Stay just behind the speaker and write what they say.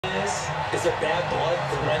is there bad blood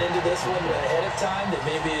that went into this one ahead of time, that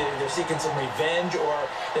maybe they're seeking some revenge or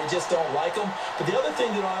they just don't like them? But the other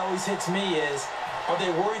thing that always hits me is, are they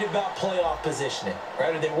worried about playoff positioning?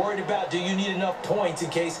 Right? Are they worried about, do you need enough points in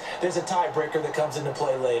case there's a tiebreaker that comes into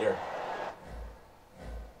play later?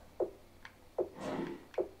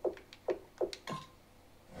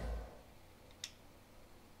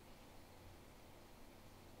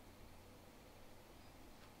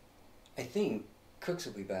 I think Cooks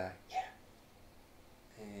will be back. Yeah.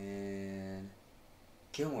 And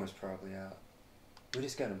Gilmore's probably out. We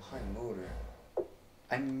just got him high motor.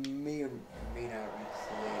 I may or may not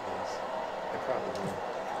replay this. I probably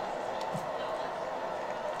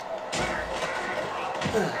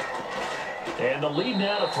will. And the lead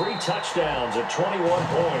now to 3 touchdowns at 21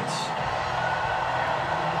 points.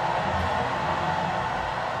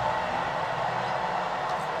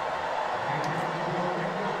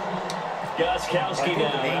 Goskowski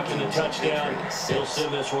now after the touchdown. He'll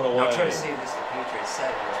send this one away. I'll try to save this to Patriots 7,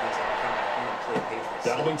 which means I can come back in and play Patriots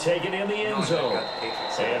 7. That'll be taken in the end zone.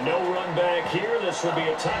 And no run back here. This will be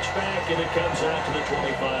a touchback, and it comes out to the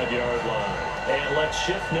 25-yard line. And let's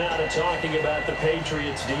shift now to talking about the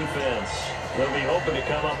Patriots defense. They'll be hoping to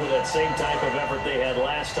come up with that same type of effort they had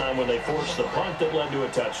last time when they forced the punt that led to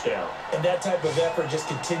a touchdown. And that type of effort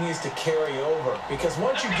just continues to carry over. Because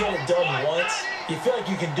once you get it done once, you feel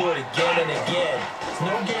like you can do it again and again. It's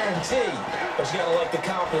no guarantee, but you got to like the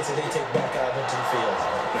confidence that they take back out into the field.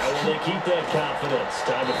 Now will they keep that confidence?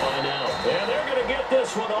 Time to find out. And they're going to get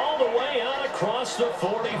this one all the way out across the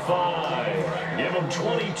 45. Give them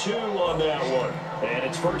 22 on that one. And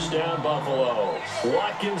it's first down, Buffalo.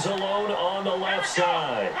 Watkins alone on the left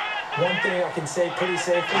side. One thing I can say pretty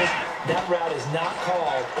safely, that route is not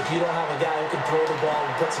called if you don't have a guy who can throw the ball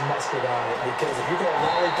and put some mustard on it. Because if you're going to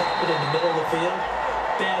lollipop it in the middle of the field,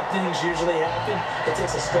 bad things usually happen. It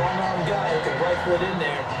takes a strong-arm guy who can rifle it in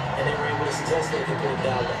there, and they were able to successfully complete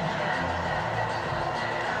that one.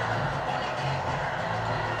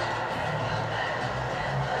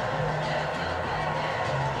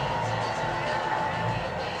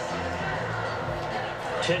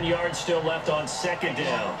 Yards still left on second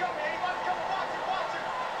down.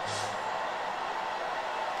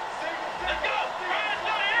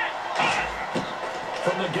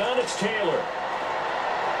 From the gun, it's Taylor.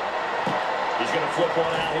 He's going to flip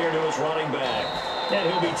one out here to his running back. And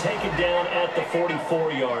he'll be taken down at the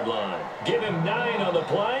 44-yard line. Give him 9 on the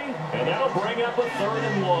play, and that'll bring up a 3rd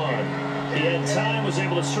and 1. He had time, was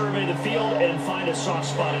able to survey the field and find a soft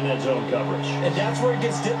spot in that zone coverage. And that's where it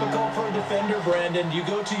gets difficult for a defender, Brandon. You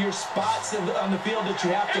go to your spots on the field that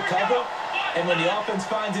you have to cover, and when the offense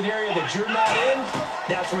finds an area that you're not in,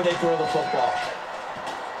 that's where they throw the football.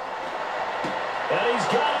 And he's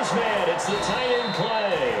got his man. It's the tight end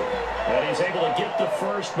play. And he's able to get the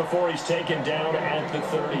first before he's taken down at the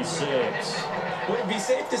 36. Would it be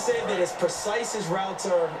safe to say that as precise as routes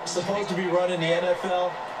are supposed to be run in the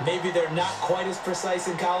NFL, maybe they're not quite as precise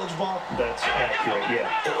in college ball? That's accurate, yeah.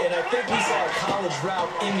 And I think we saw a college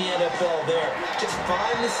route in the NFL there. Just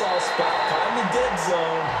find the soft spot, find the dead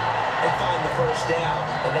zone, and find the first down.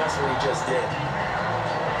 And that's what he just did.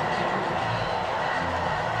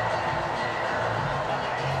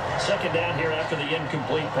 Second down here after the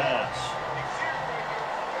incomplete pass.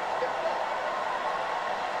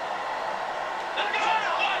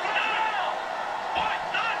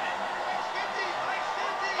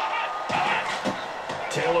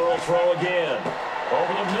 Taylor will throw again.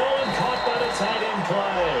 Over the middle and caught by the tight end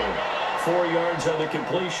play. 4 yards on the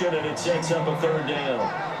completion, and it sets up a 3rd down.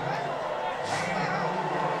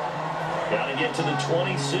 Got to get to the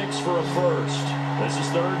 26 for a first. This is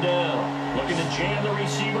 3rd down. Looking to jam the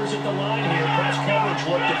receivers at the line here. Press coverage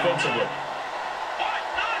look defensively.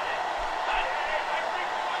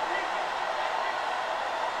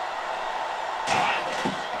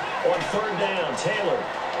 On 3rd down, Taylor.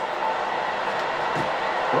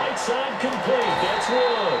 Right side complete. That's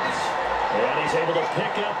Woods. And he's able to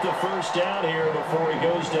pick up the first down here before he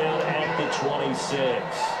goes down at the 26.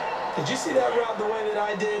 Did you see that route the way that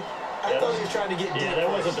I did? I thought he was trying to get deep. Yeah, that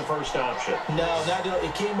wasn't the first option. No,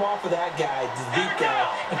 it came off of that guy, the deep guy,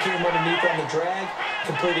 and came underneath on the drag.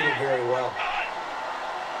 Completed it very well.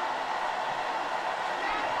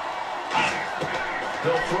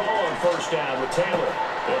 They'll throw on first down with Taylor.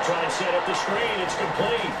 They'll try and set up the screen. It's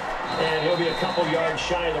complete. And he'll be a couple yards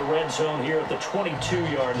shy of the red zone here at the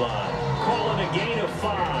 22-yard line. Call it a gain of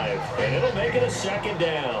 5, and it'll make it a 2nd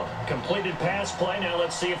down. Completed pass play. Now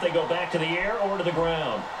let's see if they go back to the air or to the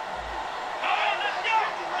ground.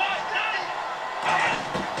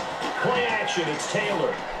 Play action, it's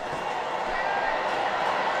Taylor.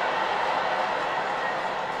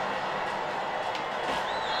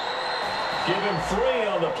 Give him 3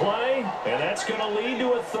 on the play, and that's going to lead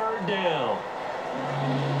to a 3rd down.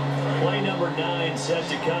 Play number 9 set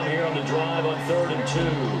to come here on the drive on 3rd and 2.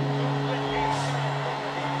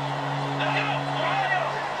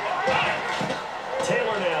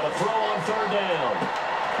 Taylor now to throw on 3rd down.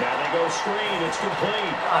 Now they go screen. It's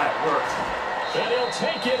complete. It worked. And he'll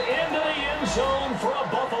take it into the end zone for a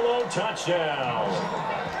Buffalo touchdown.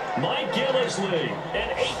 Mike Gillisley, an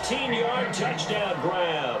 18-yard touchdown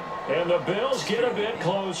grab. And the Bills get a bit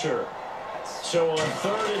closer. So on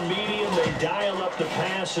 3rd and medium, they dial up the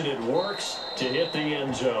pass, and it works to hit the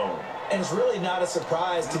end zone. And it's really not a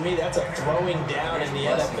surprise to me. That's a throwing down in the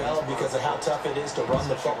NFL because of how tough it is to run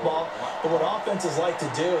the football. But what offenses like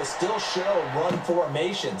to do is still show run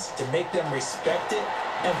formations to make them respect it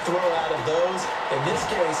and throw out of those. In this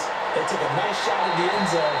case, they took a nice shot at the end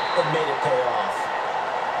zone and made it pay off.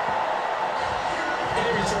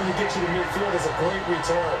 Any return to get you to midfield is a great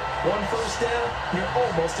return. 1 first down, you're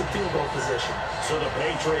almost in field goal position. So the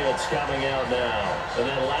Patriots coming out now. And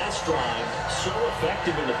that last drive, so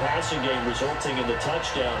effective in the passing game, resulting in the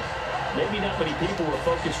touchdown. Maybe not many people were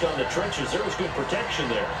focused on the trenches. There was good protection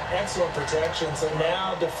there. Excellent protection. So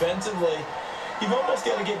now, defensively, you've almost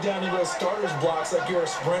got to get down to those starters blocks like you're a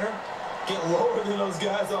sprinter. Get lower than those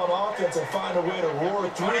guys on offense and find a way to roar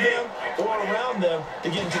through them or around them to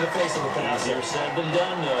get into the face of the pass. Easier said than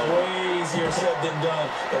done, though. Way easier said than done.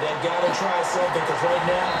 But they've got to try something because right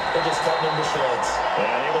now they're just cutting them to shreds.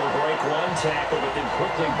 And able to break 1 tackle, but then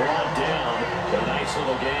quickly brought down. A nice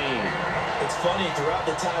little game. It's funny, throughout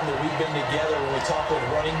the time that we've been together, when we talk with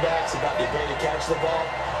running backs about the ability to catch the ball,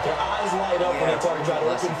 their eyes light up when they talk about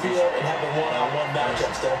open field and having one-on-one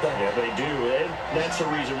matchups, don't they? Yeah, they do. And that's the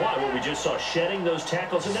reason why. What we just saw, shedding those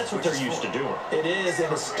tackles, and that's what they're used to doing. It is, and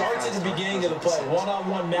it starts at the beginning of the play.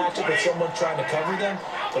 One-on-one matchup with someone trying to cover them,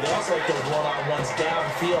 but they also like those one-on-ones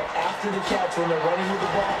downfield after the catch when they're running with the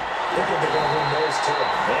ball. They're going to win those, too.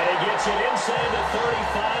 And he gets it inside the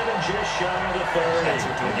 35 and just shy of the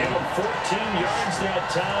 30. Give him 14 yards that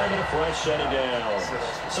time and a fresh set of downs.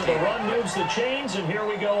 So the run moves the chains, and here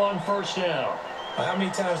we go on 1st down. How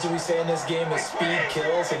many times do we say in this game that speed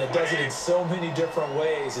kills, and it does it in so many different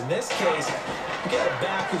ways? In this case, you got a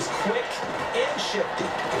back who's quick and shifty.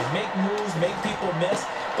 Can make moves, make people miss,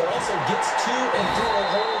 but also gets to and through a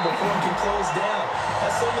hole before he can close down.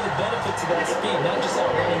 That's some of the benefits of that speed, not just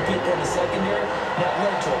outrunning people in the secondary. That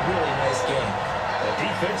led to a really nice game.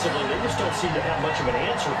 Defensively, they just don't seem to have much of an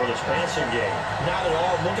answer for this passing game. Not at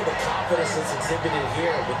all. Look at the confidence that's exhibited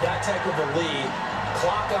here. With that type of a lead,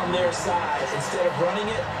 clock on their side, instead of running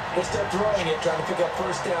it, they start throwing it, trying to pick up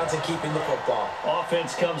first downs and keeping the football.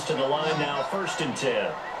 Offense comes to the line now, 1st and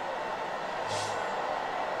 10.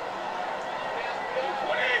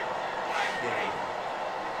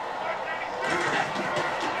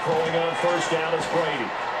 Throwing on 1st down is Brady.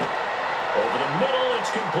 Over the middle,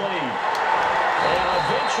 it's complete. And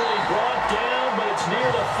eventually brought down, but it's near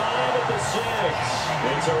the 5 at the 6.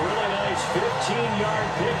 It's a really nice 15-yard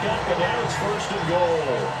pickup, and now it's 1st and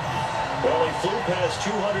goal. Well, he flew past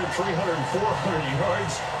 200, 300, 400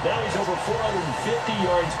 yards. Now he's over 450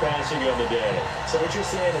 yards passing on the day. So what you're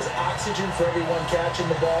saying is oxygen for everyone catching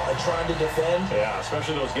the ball and trying to defend? Yeah,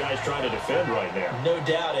 especially those guys trying to defend right now. No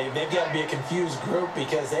doubt. They've got to be a confused group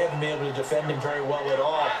because they haven't been able to defend him very well at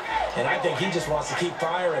all. And I think he just wants to keep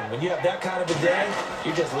firing. When you have that kind of a day,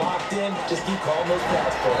 you're just locked in. Just keep calling those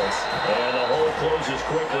pass plays. And the hole closes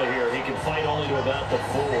quickly here. He can fight only to about the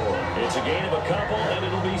 4. It's a gain of a couple, and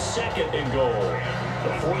it'll be 2nd and goal.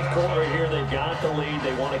 The 4th quarter here, they've got the lead.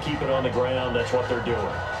 They want to keep it on the ground. That's what they're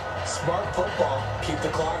doing. Smart football. Keep the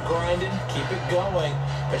clock grinding. Keep it going.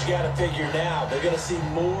 But you got to figure now, they're going to see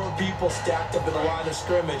more people stacked up in the line of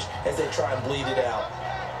scrimmage as they try and bleed it out.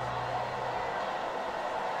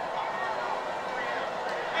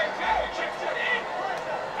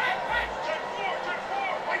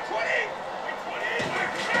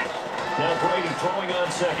 Now Brady throwing on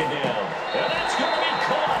 2nd down. And that's going to be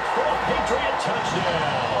caught for a Patriot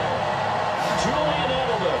touchdown. Julian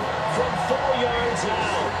Edelman from 4 yards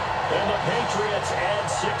out. And the Patriots add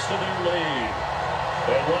 6 to their lead.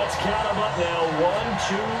 And let's count them up now. 1,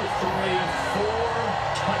 2, 3, 4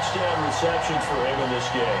 touchdown receptions for him in this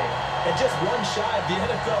game. And just one shy of the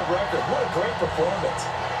NFL record. What a great performance.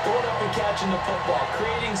 Going up and catching the football,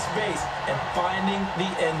 creating space, and finding the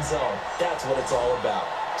end zone. That's what it's all about.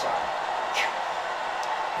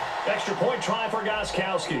 Extra point try for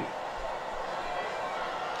Gostkowski.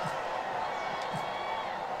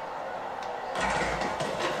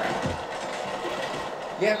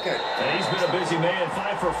 Yeah, good. And he's been a busy man,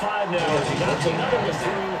 5 for 5 now as he knocks another one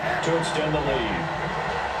through to extend the lead.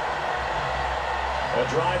 A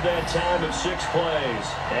drive that time of 6 plays,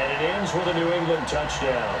 and it ends with a New England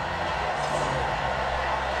touchdown.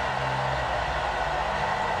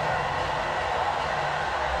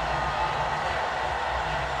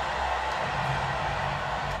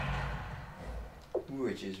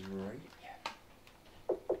 Which is right.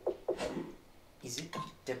 Is it the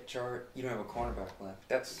depth chart? You don't have a cornerback left.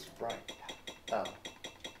 That's right. Oh.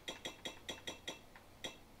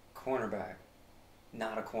 Cornerback.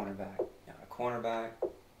 Not a cornerback. Not a cornerback.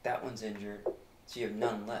 That one's injured. So you have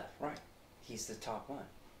none left. Right. He's the top one.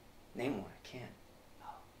 Name one. I can't.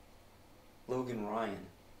 Oh. Logan Ryan.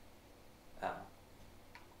 Oh.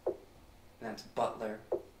 And that's Butler.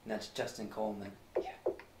 And that's Justin Coleman. Yeah.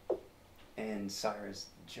 And Cyrus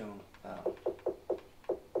Jones. Oh.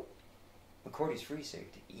 McCourty's free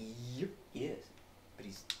safety. Yep, he is. But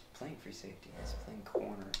he's playing free safety. He's playing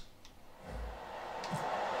corner.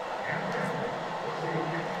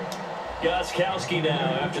 Gostkowski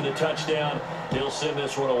now after the touchdown. He'll send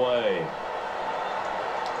this one away.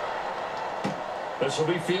 This will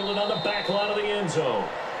be fielded on the back line of the end zone.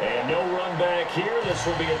 And no run back here. This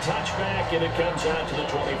will be a touchback, and it comes out to the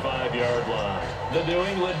 25-yard line. The New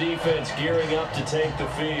England defense gearing up to take the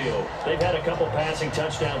field. They've had a couple passing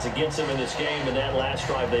touchdowns against them in this game, and that last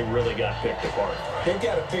drive they really got picked apart. They've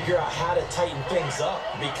got to figure out how to tighten things up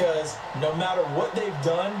because no matter what they've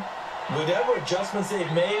done, whatever adjustments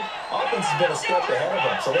they've made, offense has been a step ahead of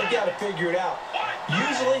them. So they've got to figure it out.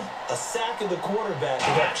 Usually, a sack of the quarterback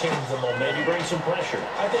would help change the momentum. Maybe bring some pressure.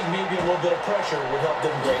 I think maybe a little bit of pressure would help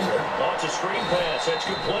them greatly. Oh, it's a screen pass. That's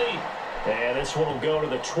complete. And this one will go to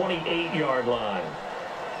the 28-yard line.